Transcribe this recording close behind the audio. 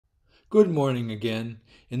Good morning again.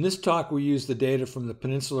 In this talk we use the data from the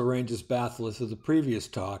Peninsula Ranges batholith of the previous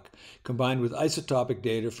talk combined with isotopic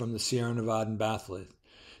data from the Sierra Nevadan batholith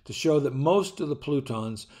to show that most of the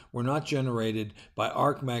plutons were not generated by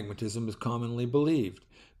arc magmatism as commonly believed,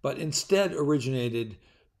 but instead originated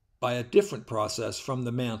by a different process from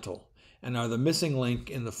the mantle and are the missing link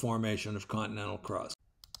in the formation of continental crust.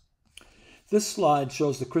 This slide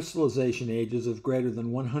shows the crystallization ages of greater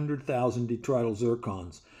than 100,000 detrital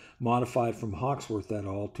zircons, modified from Hawksworth et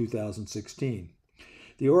al. 2016.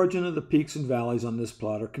 The origin of the peaks and valleys on this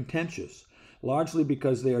plot are contentious, largely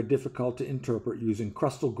because they are difficult to interpret using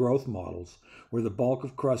crustal growth models, where the bulk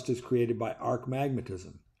of crust is created by arc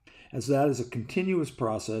magmatism, as that is a continuous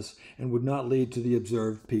process and would not lead to the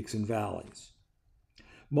observed peaks and valleys.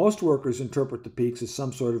 Most workers interpret the peaks as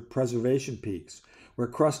some sort of preservation peaks, where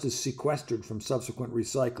crust is sequestered from subsequent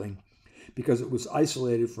recycling because it was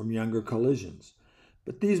isolated from younger collisions.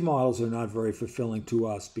 But these models are not very fulfilling to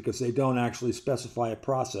us because they don't actually specify a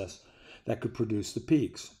process that could produce the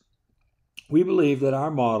peaks. We believe that our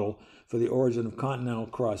model for the origin of continental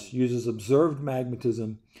crust uses observed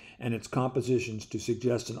magmatism and its compositions to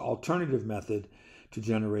suggest an alternative method to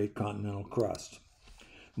generate continental crust.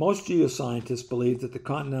 Most geoscientists believe that the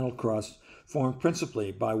continental crust formed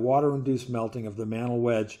principally by water-induced melting of the mantle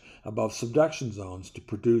wedge above subduction zones to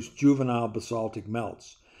produce juvenile basaltic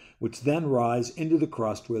melts, which then rise into the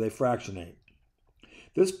crust where they fractionate.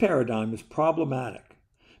 This paradigm is problematic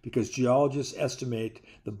because geologists estimate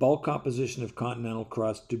the bulk composition of continental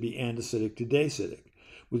crust to be andesitic to dacitic,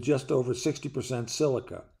 with just over 60%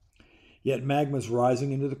 silica, yet magmas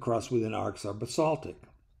rising into the crust within arcs are basaltic.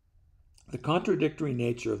 The contradictory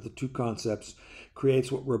nature of the two concepts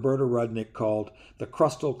creates what Roberta Rudnick called the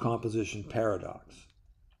crustal composition paradox.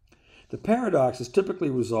 The paradox is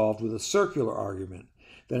typically resolved with a circular argument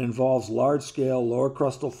that involves large-scale lower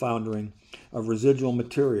crustal foundering of residual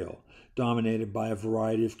material dominated by a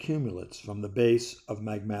variety of cumulates from the base of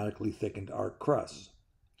magmatically thickened arc crusts.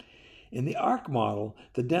 In the arc model,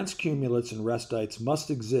 the dense cumulates and restites must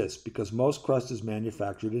exist because most crust is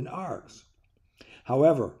manufactured in arcs.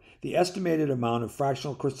 However, the estimated amount of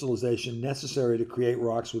fractional crystallization necessary to create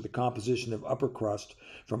rocks with a composition of upper crust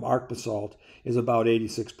from arc basalt is about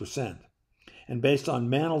 86%. And based on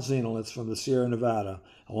mantle xenoliths from the Sierra Nevada,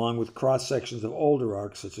 along with cross-sections of older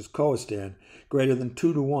arcs such as Coastan, greater than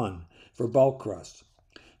 2-to-1 for bulk crust.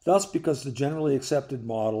 Thus, because the generally accepted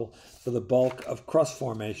model for the bulk of crust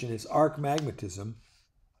formation is arc magmatism,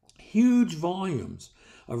 huge volumes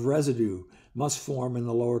of residue must form in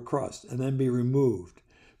the lower crust and then be removed,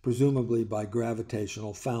 presumably by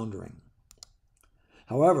gravitational foundering.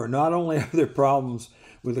 However, not only are there problems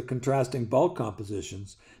with the contrasting bulk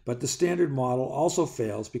compositions, but the standard model also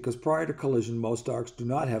fails because prior to collision most arcs do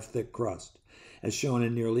not have thick crust, as shown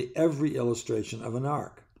in nearly every illustration of an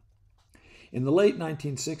arc. In the late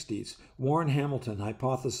 1960s, Warren Hamilton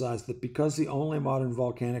hypothesized that because the only modern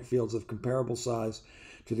volcanic fields of comparable size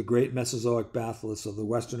to the great Mesozoic batholiths of the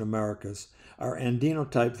Western Americas are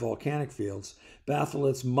Andino-type volcanic fields,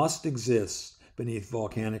 batholiths must exist beneath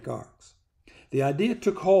volcanic arcs. The idea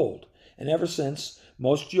took hold, and ever since,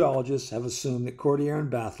 most geologists have assumed that Cordilleran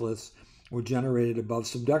batholiths were generated above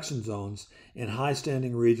subduction zones in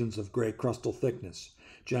high-standing regions of great crustal thickness,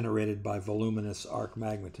 generated by voluminous arc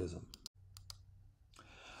magmatism.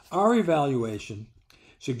 Our evaluation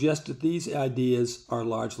suggests that these ideas are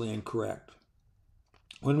largely incorrect.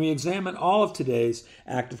 When we examine all of today's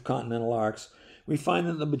active continental arcs, we find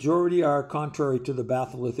that the majority are contrary to the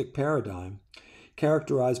batholithic paradigm,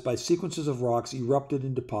 characterized by sequences of rocks erupted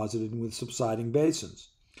and deposited with subsiding basins,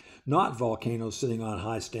 not volcanoes sitting on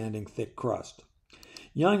high-standing thick crust.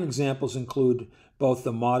 Young examples include both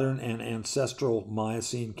the modern and ancestral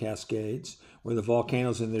Miocene cascades, where the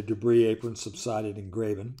volcanoes in their debris aprons subsided in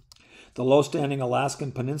graben, the low-standing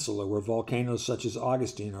Alaskan Peninsula, where volcanoes such as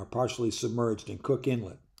Augustine are partially submerged in Cook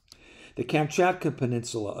Inlet, the Kamchatka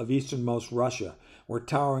Peninsula of easternmost Russia, where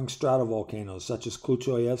towering stratovolcanoes such as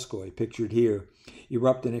Kluchoyevskoy, pictured here,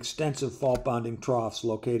 erupt in extensive fault-bounding troughs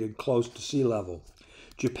located close to sea level.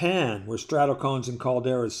 Japan, where stratocones and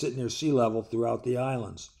calderas sit near sea level throughout the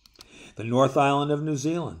islands. The North Island of New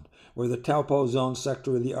Zealand, where the Taupo Zone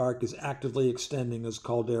sector of the arc is actively extending as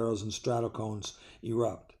calderas and stratocones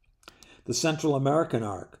erupt. The Central American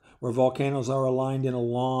arc, where volcanoes are aligned in a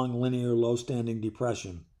long, linear, low-standing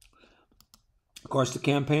depression. Of course, the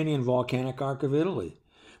Campanian volcanic arc of Italy,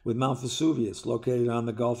 with Mount Vesuvius located on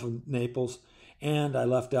the Gulf of Naples, and I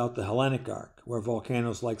left out the Hellenic arc, where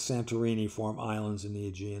volcanoes like Santorini form islands in the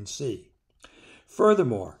Aegean Sea.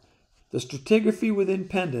 Furthermore, the stratigraphy within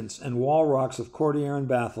pendants and wall rocks of Cordilleran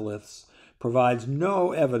batholiths provides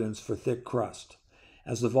no evidence for thick crust,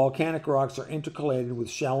 as the volcanic rocks are intercalated with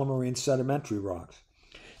shallow marine sedimentary rocks,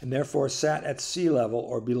 and therefore sat at sea level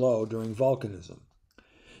or below during volcanism.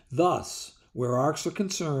 Thus, where arcs are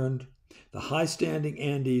concerned, the high-standing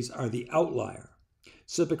Andes are the outlier,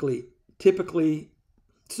 simply atypical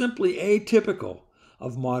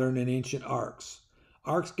of modern and ancient arcs.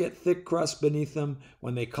 Arcs get thick crust beneath them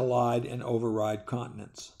when they collide and override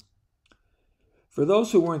continents. For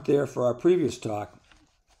those who weren't there for our previous talk,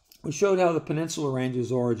 we showed how the Peninsula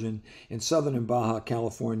Range's origin in southern and Baja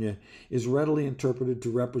California is readily interpreted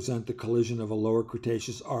to represent the collision of a lower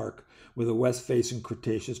Cretaceous arc with a west-facing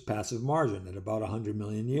Cretaceous passive margin at about 100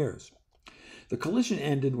 million years. The collision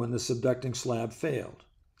ended when the subducting slab failed.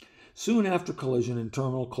 Soon after collision and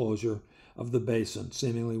terminal closure of the basin,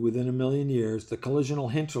 seemingly within 1 million years, the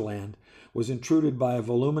collisional hinterland was intruded by a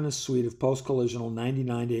voluminous suite of post-collisional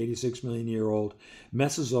 99 to 86 million year old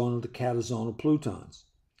mesozonal to catazonal plutons.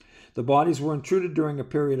 The bodies were intruded during a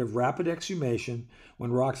period of rapid exhumation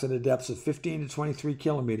when rocks at a depth of 15 to 23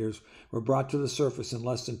 kilometers were brought to the surface in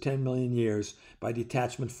less than 10 million years by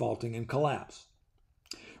detachment faulting and collapse.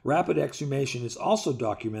 Rapid exhumation is also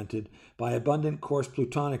documented by abundant coarse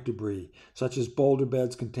plutonic debris, such as boulder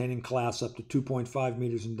beds containing clasts up to 2.5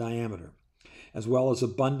 meters in diameter, as well as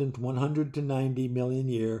abundant 100 to 90 million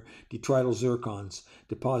year detrital zircons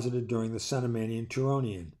deposited during the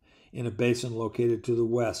Cenomanian-Turonian in a basin located to the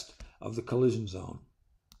west of the collision zone.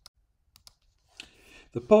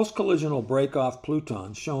 The post-collisional break-off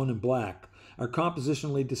plutons, shown in black, are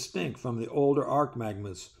compositionally distinct from the older arc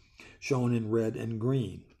magmas, shown in red and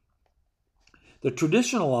green. The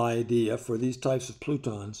traditional idea for these types of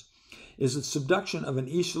plutons is that subduction of an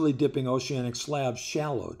easterly dipping oceanic slab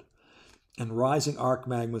shallowed, and rising arc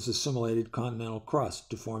magmas assimilated continental crust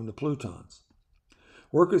to form the plutons.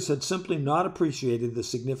 Workers had simply not appreciated the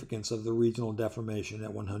significance of the regional deformation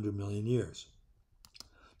at 100 million years.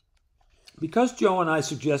 Because Joe and I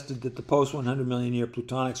suggested that the post-100 million year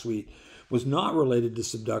plutonic suite was not related to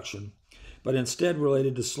subduction, but instead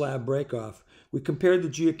related to slab breakoff, we compared the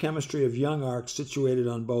geochemistry of young arcs situated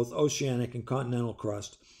on both oceanic and continental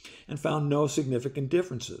crust and found no significant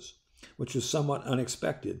differences, which was somewhat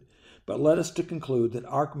unexpected, but led us to conclude that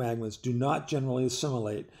arc magmas do not generally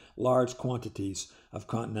assimilate large quantities of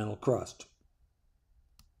continental crust.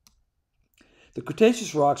 The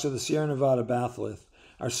Cretaceous rocks of the Sierra Nevada batholith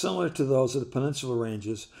are similar to those of the Peninsula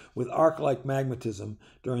Ranges, with arc-like magmatism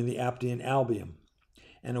during the Aptian Albium,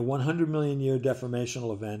 and a 100 million year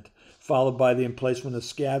deformational event, followed by the emplacement of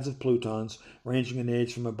scads of plutons ranging in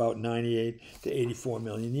age from about 98 to 84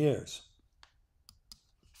 million years.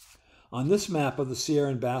 On this map of the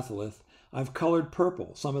Sierra and batholith, I've colored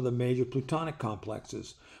purple some of the major plutonic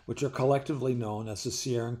complexes, which are collectively known as the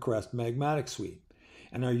Sierra and Crest Magmatic Suite,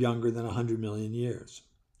 and are younger than 100 million years.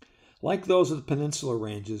 Like those of the Peninsula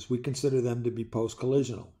Ranges, we consider them to be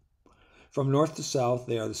post-collisional. From north to south,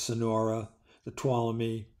 they are the Sonora, the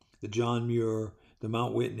Tuolumne, the John Muir, the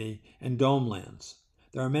Mount Whitney, and Dome Lands.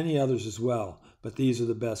 There are many others as well, but these are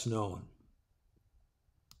the best known.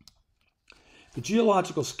 The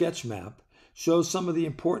geological sketch map shows some of the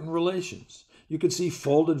important relations. You can see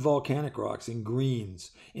folded volcanic rocks in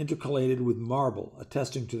greens, intercalated with marble,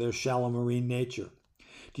 attesting to their shallow marine nature.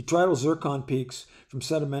 Detrital zircon peaks from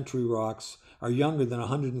sedimentary rocks are younger than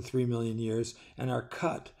 103 million years and are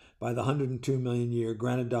cut by the 102 million year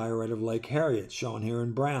granodiorite of Lake Harriet, shown here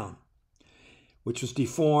in brown, which was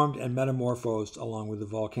deformed and metamorphosed along with the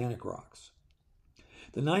volcanic rocks.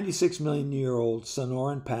 The 96 million year old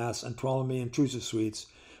Sonoran Pass and Tuolumne intrusive suites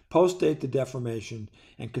postdate the deformation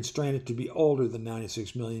and constrain it to be older than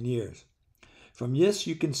 96 million years. From this,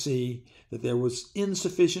 you can see that there was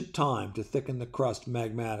insufficient time to thicken the crust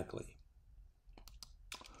magmatically.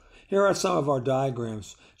 Here are some of our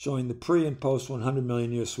diagrams showing the pre- and post-100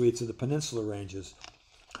 million year suites of the Peninsula Ranges,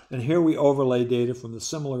 and here we overlay data from the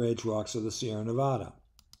similar age rocks of the Sierra Nevada.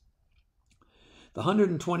 The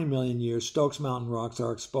 120 million year Stokes Mountain rocks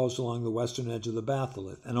are exposed along the western edge of the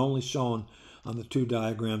batholith and only shown on the two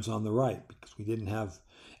diagrams on the right because we didn't have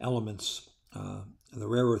elements, the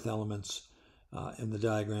rare earth elements in the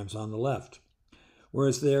diagrams on the left.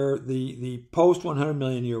 Whereas the post-100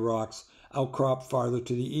 million year rocks outcrop farther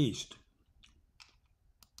to the east.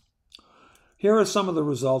 Here are some of the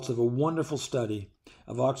results of a wonderful study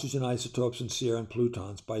of oxygen isotopes in Sierra and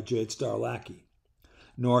plutons by Jade Starlacki.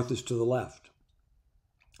 North is to the left.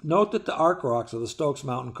 Note that the arc rocks of the Stokes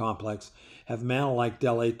Mountain complex have mantle-like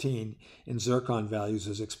del-18 in zircon values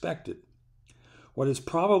as expected. What is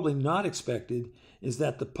probably not expected is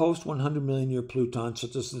that the post-100 million year plutons,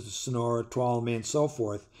 such as the Sonora, Tuolumne, and so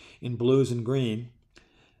forth, in blues and green,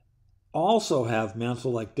 also have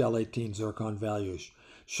mantle-like del 18 zircon values,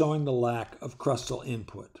 showing the lack of crustal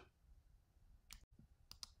input.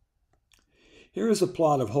 Here is a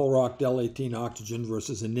plot of whole rock del 18 oxygen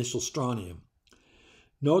versus initial strontium.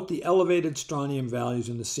 Note the elevated strontium values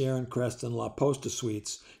in the Sierra Crest and La Posta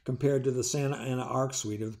suites compared to the Santa Ana Arc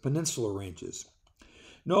suite of the Peninsula ranges.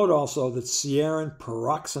 Note also that Sierran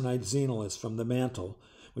pyroxenite xenoliths from the mantle,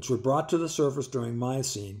 which were brought to the surface during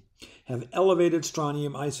Miocene, have elevated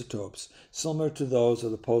strontium isotopes similar to those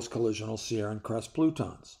of the post-collisional Sierra Crest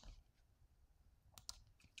plutons.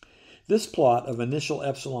 This plot of initial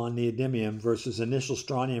epsilon neodymium versus initial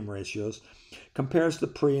strontium ratios compares the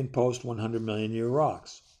pre- and post-100 million year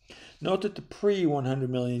rocks. Note that the pre-100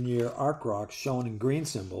 million year arc rocks shown in green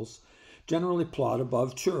symbols generally plot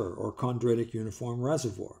above Chur, or chondritic uniform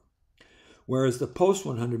reservoir, whereas the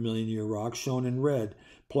post-100 million year rocks shown in red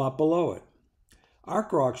plot below it.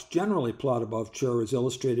 Arc rocks generally plot above Chur, as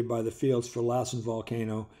illustrated by the fields for Lassen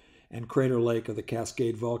Volcano and Crater Lake of the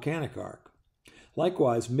Cascade Volcanic Arc.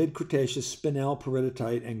 Likewise, mid-Cretaceous spinel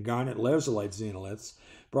peridotite and garnet larzolite xenoliths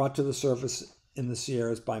brought to the surface in the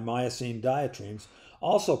Sierras by Miocene diatremes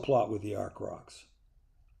also plot with the arc rocks.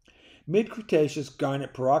 Mid-Cretaceous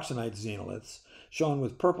garnet pyroxenite xenoliths, shown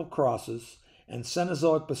with purple crosses, and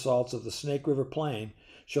Cenozoic basalts of the Snake River Plain,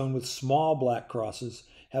 shown with small black crosses,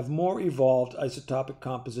 have more evolved isotopic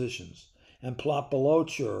compositions and plot below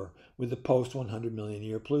Chur with the post-100 million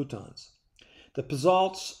year plutons. The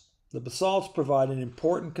basalts provide an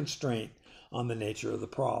important constraint on the nature of the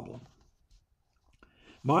problem.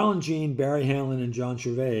 Marlon Jean, Barry Hanlon, and John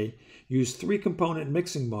Gervais used three-component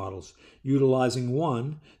mixing models, utilizing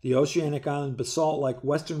one, the oceanic island basalt-like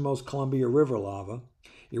westernmost Columbia River lava,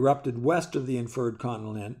 erupted west of the inferred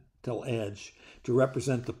continental edge to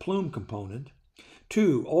represent the plume component,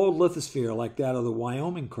 two, old lithosphere like that of the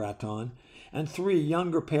Wyoming craton, and three,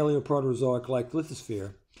 younger Paleoproterozoic like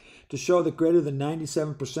lithosphere, to show that greater than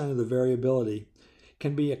 97% of the variability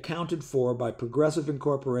can be accounted for by progressive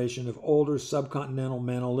incorporation of older subcontinental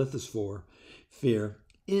manolithosphere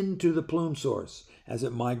into the plume source as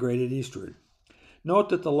it migrated eastward. Note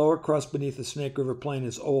that the lower crust beneath the Snake River Plain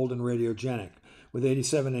is old and radiogenic, with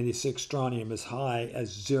 8786 strontium as high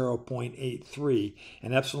as 0.83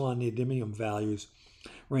 and epsilon neodymium values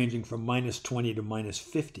ranging from -20 to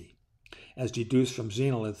 -50, as deduced from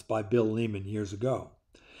xenoliths by Bill Lehman years ago.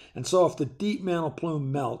 And so if the deep mantle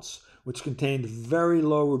plume melts, which contained very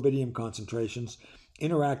low rubidium concentrations,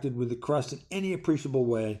 interacted with the crust in any appreciable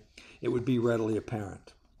way, it would be readily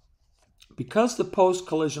apparent. Because the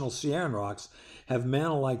post-collisional Sierran rocks have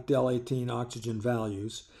mantle-like del 18 oxygen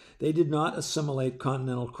values, they did not assimilate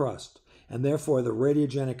continental crust, and therefore the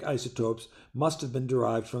radiogenic isotopes must have been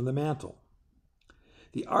derived from the mantle.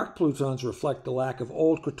 The arc plutons reflect the lack of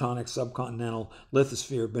old cratonic subcontinental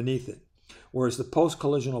lithosphere beneath it, whereas the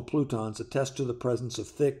post-collisional plutons attest to the presence of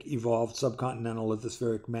thick, evolved subcontinental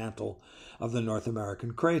lithospheric mantle of the North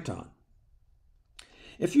American craton.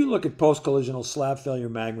 If you look at post-collisional slab failure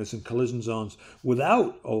magmas in collision zones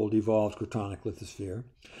without old evolved cratonic lithosphere,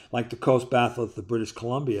 like the Coast Batholith of British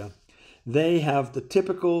Columbia, they have the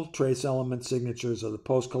typical trace element signatures of the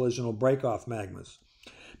post-collisional breakoff magmas,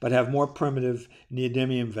 but have more primitive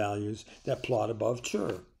neodymium values that plot above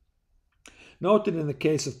Chur. Note that in the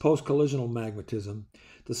case of post-collisional magmatism,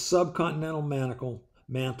 the subcontinental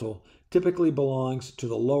mantle typically belongs to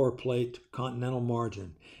the lower plate continental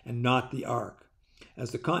margin and not the arc,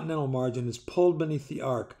 as the continental margin is pulled beneath the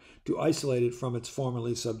arc to isolate it from its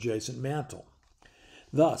formerly subjacent mantle.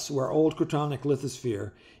 Thus, where old cratonic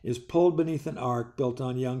lithosphere is pulled beneath an arc built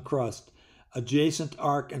on young crust, adjacent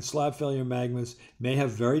arc and slab failure magmas may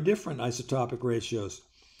have very different isotopic ratios,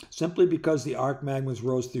 simply because the arc magmas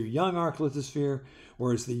rose through young arc lithosphere,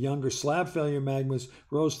 whereas the younger slab failure magmas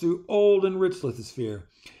rose through old and rich lithosphere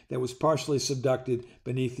that was partially subducted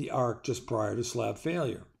beneath the arc just prior to slab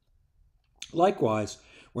failure. Likewise,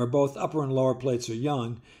 where both upper and lower plates are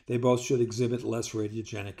young, they both should exhibit less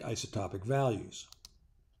radiogenic isotopic values.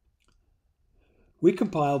 We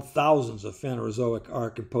compiled thousands of Phanerozoic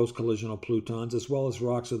arc and post-collisional plutons, as well as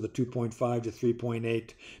rocks of the 2.5 to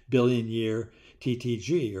 3.8 billion year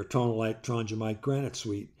TTG, or tonalite trondhjemite granite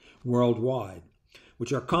suite, worldwide,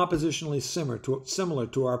 which are compositionally similar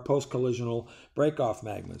to our post-collisional breakoff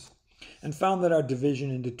magmas, and found that our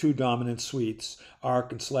division into two dominant suites,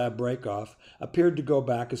 arc and slab breakoff, appeared to go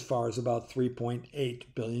back as far as about 3.8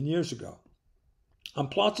 billion years ago. On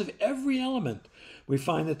plots of every element, we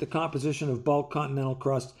find that the composition of bulk continental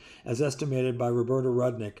crust, as estimated by Roberta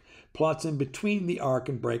Rudnick, plots in between the arc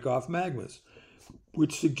and breakoff magmas,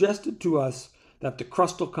 which suggested to us that the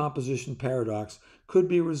crustal composition paradox could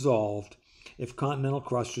be resolved if continental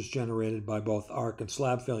crust was generated by both arc and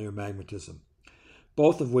slab failure magmatism,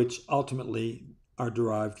 both of which ultimately are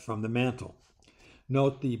derived from the mantle.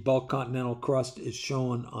 Note the bulk continental crust is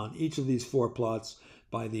shown on each of these 4 plots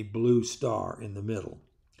by the blue star in the middle.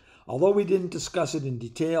 Although we didn't discuss it in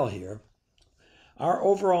detail here, our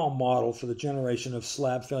overall model for the generation of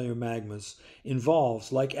slab failure magmas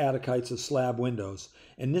involves, like atacites of slab windows,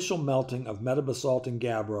 initial melting of metabasalt and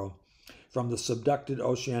gabbro from the subducted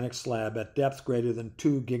oceanic slab at depth greater than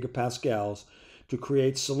 2 gigapascals to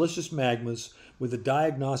create siliceous magmas with the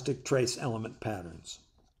diagnostic trace element patterns.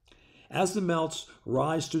 As the melts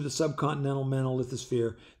rise through the subcontinental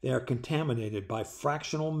mantle-lithosphere, they are contaminated by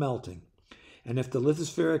fractional melting, and if the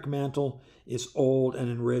lithospheric mantle is old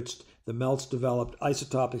and enriched, the melts developed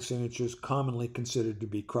isotopic signatures commonly considered to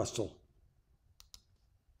be crustal.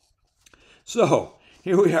 So,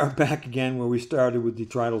 here we are back again where we started with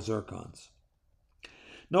detrital zircons.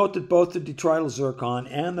 Note that both the detrital zircon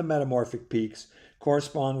and the metamorphic peaks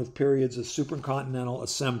correspond with periods of supercontinental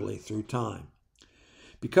assembly through time.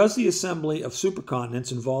 Because the assembly of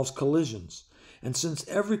supercontinents involves collisions, and since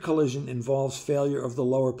every collision involves failure of the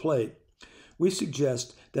lower plate, we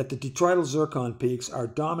suggest that the detrital zircon peaks are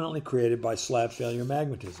dominantly created by slab failure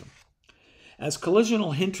magmatism. As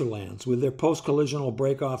collisional hinterlands with their post-collisional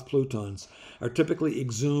break-off plutons are typically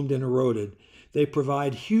exhumed and eroded, they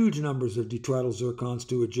provide huge numbers of detrital zircons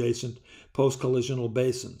to adjacent post-collisional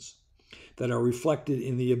basins that are reflected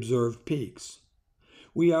in the observed peaks.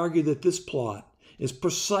 We argue that this plot is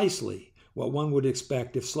precisely what one would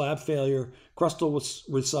expect if slab failure, crustal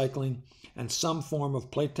recycling, and some form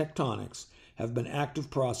of plate tectonics have been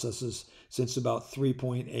active processes since about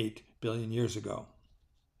 3.8 billion years ago.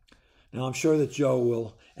 Now, I'm sure that Joe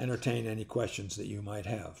will entertain any questions that you might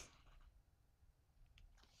have.